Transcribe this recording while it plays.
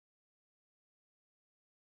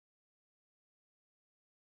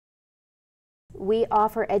We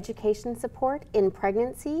offer education support in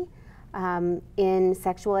pregnancy, in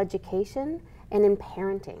sexual education, and in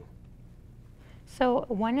parenting. So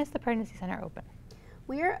when is the pregnancy center open?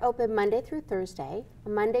 We are open Monday through Thursday.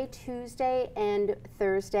 Monday, Tuesday, and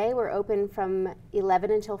Thursday we're open from 11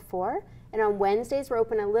 until 4. And on Wednesdays we're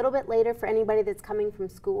open a little bit later for anybody that's coming from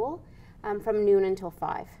school, from noon until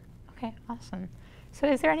 5. Okay, awesome. So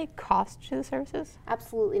is there any cost to the services?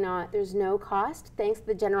 Absolutely not. There's no cost. Thanks to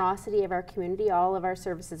the generosity of our community, all of our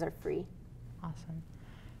services are free. Awesome.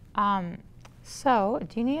 So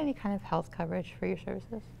do you need any kind of health coverage for your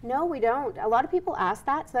services? No, we don't. A lot of people ask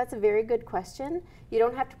that, so that's a very good question. You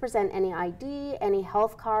don't have to present any ID, any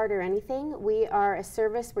health card, or anything. We are a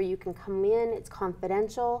service where you can come in, it's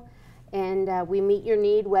confidential, and we meet your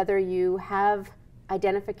need whether you have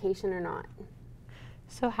identification or not.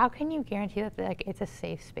 So how can you guarantee that it's a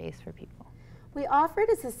safe space for people? We offer it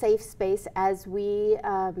as a safe space as we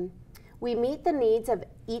meet the needs of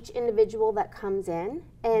each individual that comes in.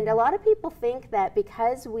 And a lot of people think that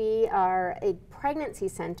because we are a pregnancy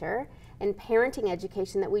center and parenting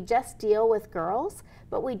education that we just deal with girls,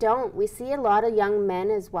 but we don't. We see a lot of young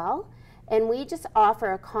men as well. And we just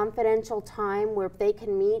offer a confidential time where they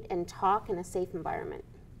can meet and talk in a safe environment.